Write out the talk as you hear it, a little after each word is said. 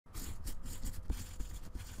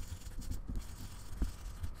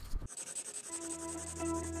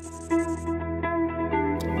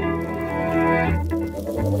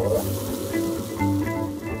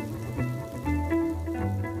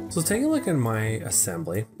So taking a look at my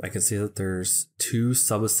assembly, I can see that there's two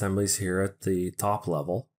sub-assemblies here at the top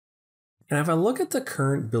level. And if I look at the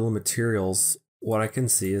current bill of materials, what I can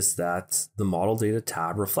see is that the model data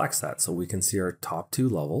tab reflects that. So we can see our top two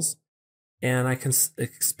levels, and I can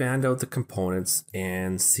expand out the components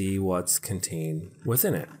and see what's contained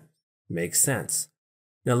within it. Makes sense.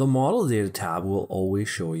 Now the model data tab will always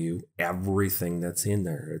show you everything that's in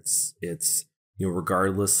there. It's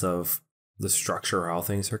regardless of the structure or how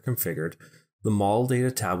things are configured, the model data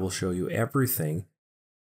tab will show you everything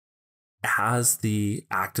as the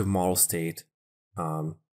active model state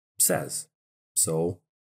says. So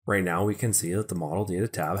right now we can see that the model data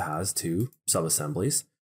tab has two subassemblies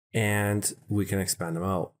and we can expand them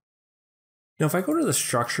out. Now, if I go to the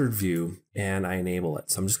structured view and I enable it,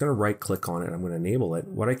 so I'm just going to right click on it and I'm going to enable it.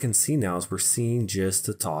 What I can see now is we're seeing just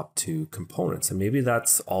the top two components, and maybe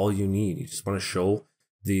that's all you need. You just want to show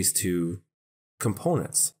these two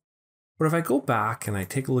components. But if I go back and I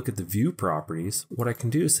take a look at the view properties, what I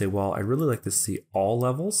can do is say, well, I'd really like to see all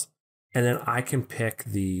levels, and then I can pick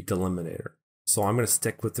the delimiter. So I'm going to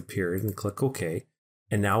stick with the period and click OK.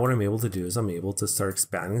 And now what I'm able to do is I'm able to start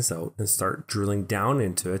expanding this out and start drilling down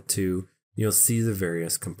into it to see the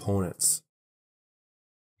various components.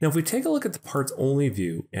 Now, if we take a look at the parts only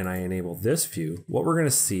view and I enable this view, what we're going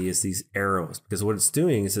to see is these arrows, because what it's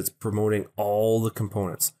doing is it's promoting all the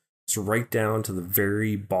components. So right down to the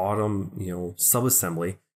very bottom,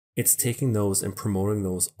 subassembly, it's taking those and promoting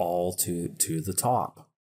those all to the top.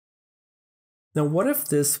 Now, what if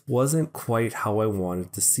this wasn't quite how I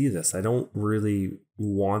wanted to see this? I don't really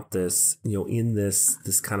want this, in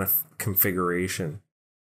this kind of configuration.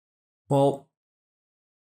 Well,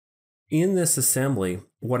 in this assembly,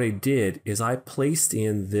 what I did is I placed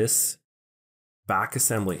in this back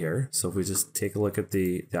assembly here. So if we just take a look at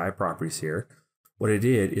the eye properties here, what I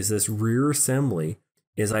did is this rear assembly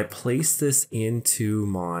is I placed this into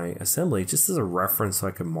my assembly just as a reference so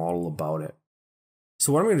I can model about it.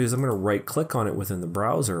 So what I'm going to do is I'm going to right click on it within the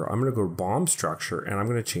browser. I'm going to go to BOM structure and I'm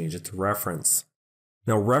going to change it to reference.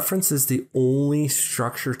 Now, reference is the only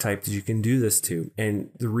structure type that you can do this to. And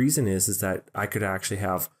the reason is that I could actually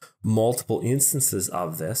have multiple instances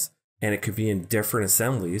of this, and it could be in different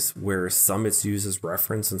assemblies where some it's used as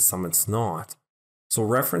reference and some it's not. So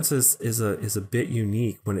reference is a bit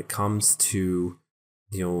unique when it comes to,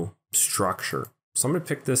 structure. So I'm going to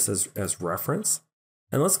pick this as reference.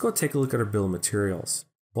 And let's go take a look at our bill of materials.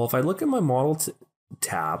 Well, if I look at my model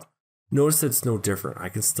tab, notice that it's no different. I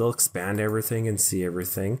can still expand everything and see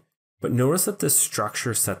everything, but notice that this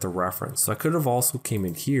structure set the reference. So I could have also came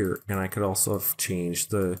in here and I could also have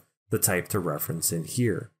changed the type to reference in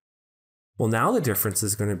here. Well, now the difference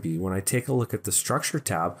is going to be when I take a look at the structure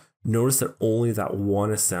tab, notice that only that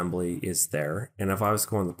one assembly is there. And if I was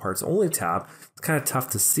going to the parts only tab, it's kind of tough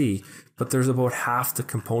to see, but there's about half the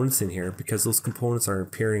components in here because those components aren't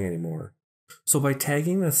appearing anymore. So by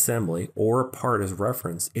tagging an assembly or a part as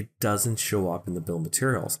reference, it doesn't show up in the bill of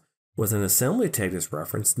materials. With an assembly tagged as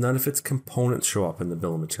reference, none of its components show up in the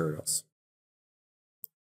bill of materials.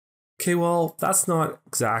 Okay, well, that's not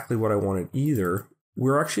exactly what I wanted either.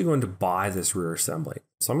 We're actually going to buy this rear assembly.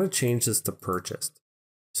 So I'm going to change this to purchased.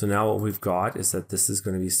 So now what we've got is that this is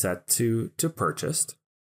going to be set to purchased.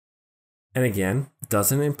 And again,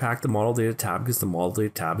 doesn't impact the model data tab because the model data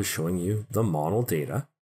tab is showing you the model data.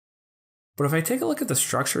 But if I take a look at the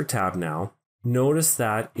structure tab now, notice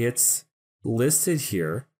that it's listed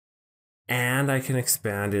here and I can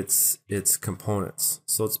expand its components.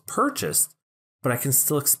 So it's purchased, but I can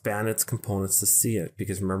still expand its components to see it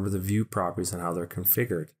because remember the view properties and how they're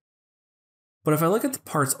configured. But if I look at the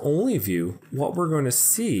parts only view, what we're going to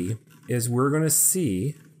see is we're going to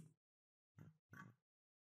see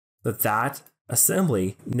that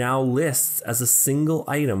assembly now lists as a single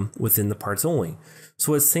item within the parts only.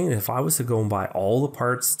 So it's saying that if I was to go and buy all the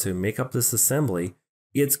parts to make up this assembly,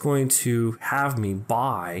 it's going to have me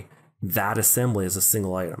buy that assembly as a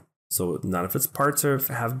single item. So none of its parts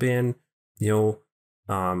have been,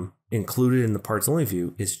 included in the parts only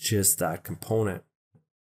view. It's just that component.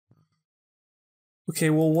 Okay,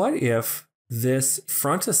 well, what if this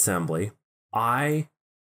front assembly, I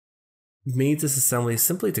made this assembly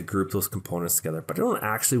simply to group those components together, but I don't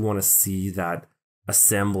actually want to see that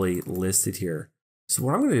assembly listed here. So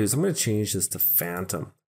what I'm going to do is I'm going to change this to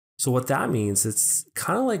phantom. So what that means, it's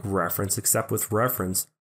kind of like reference, except with reference,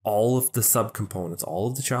 all of the subcomponents, all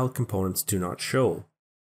of the child components do not show.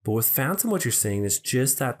 But with phantom, what you're saying is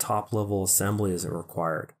just that top level assembly isn't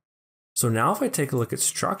required. So now if I take a look at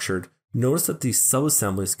structured, notice that these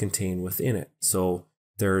subassemblies contain within it. So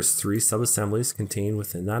there's 3 subassemblies contained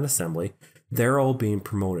within that assembly. they're all being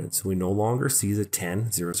promoted. So we no longer see the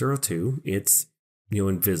 10002. It's,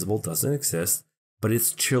 invisible, doesn't exist, but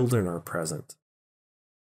its children are present.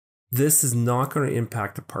 This is not going to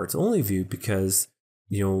impact the parts only view because,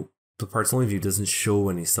 the parts only view doesn't show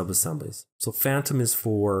any subassemblies. So Phantom is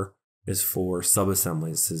for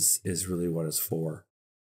subassemblies is really what it's for.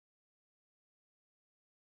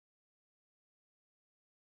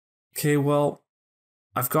 Okay, well,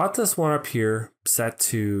 I've got this one up here set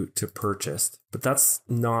to purchased, but that's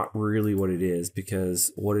not really what it is,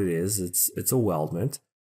 because what it is, it's a weldment.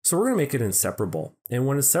 So we're going to make it inseparable. And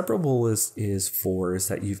what inseparable is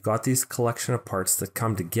that you've got these collection of parts that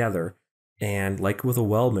come together, and like with a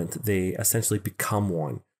weldment, they essentially become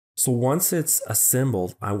one. So once it's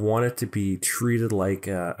assembled, I want it to be treated like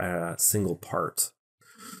a single part.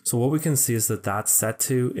 So what we can see is that that's set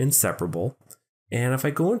to inseparable. And if I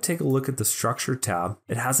go and take a look at the structure tab,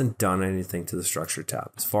 it hasn't done anything to the structure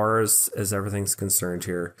tab. As far as everything's concerned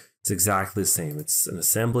here, it's exactly the same. It's an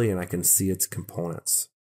assembly and I can see its components.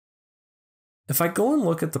 If I go and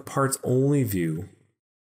look at the parts only view,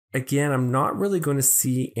 again, I'm not really going to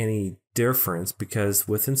see any difference because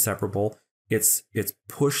with inseparable, it's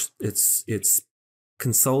pushed, it's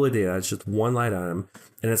consolidated as just one line item,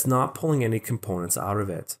 and it's not pulling any components out of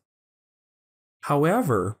it.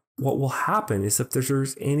 However, what will happen is if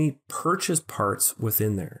there's any purchase parts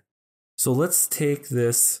within there. So let's take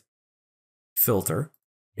this filter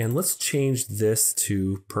and let's change this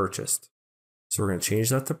to purchased. So we're going to change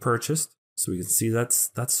that to purchased. So we can see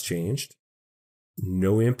that's changed.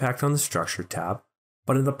 No impact on the structure tab.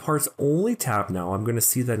 But in the parts only tab now, I'm going to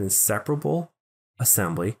see that inseparable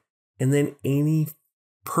assembly and then any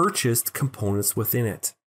purchased components within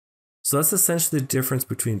it. So that's essentially the difference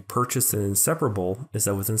between purchased and inseparable, is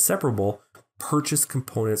that with inseparable, purchased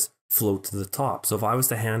components float to the top. So if I was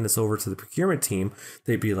to hand this over to the procurement team,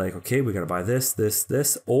 they'd be like, okay, we got to buy this, this,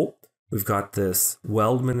 this. Oh, we've got this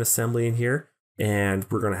weldment assembly in here, and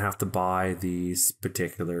we're going to have to buy these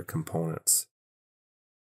particular components.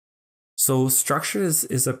 So structure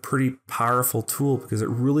is a pretty powerful tool because it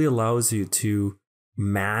really allows you to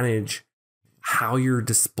manage how you're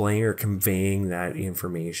displaying or conveying that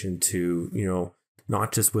information to,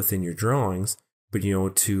 not just within your drawings, but,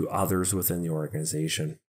 to others within the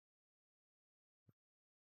organization.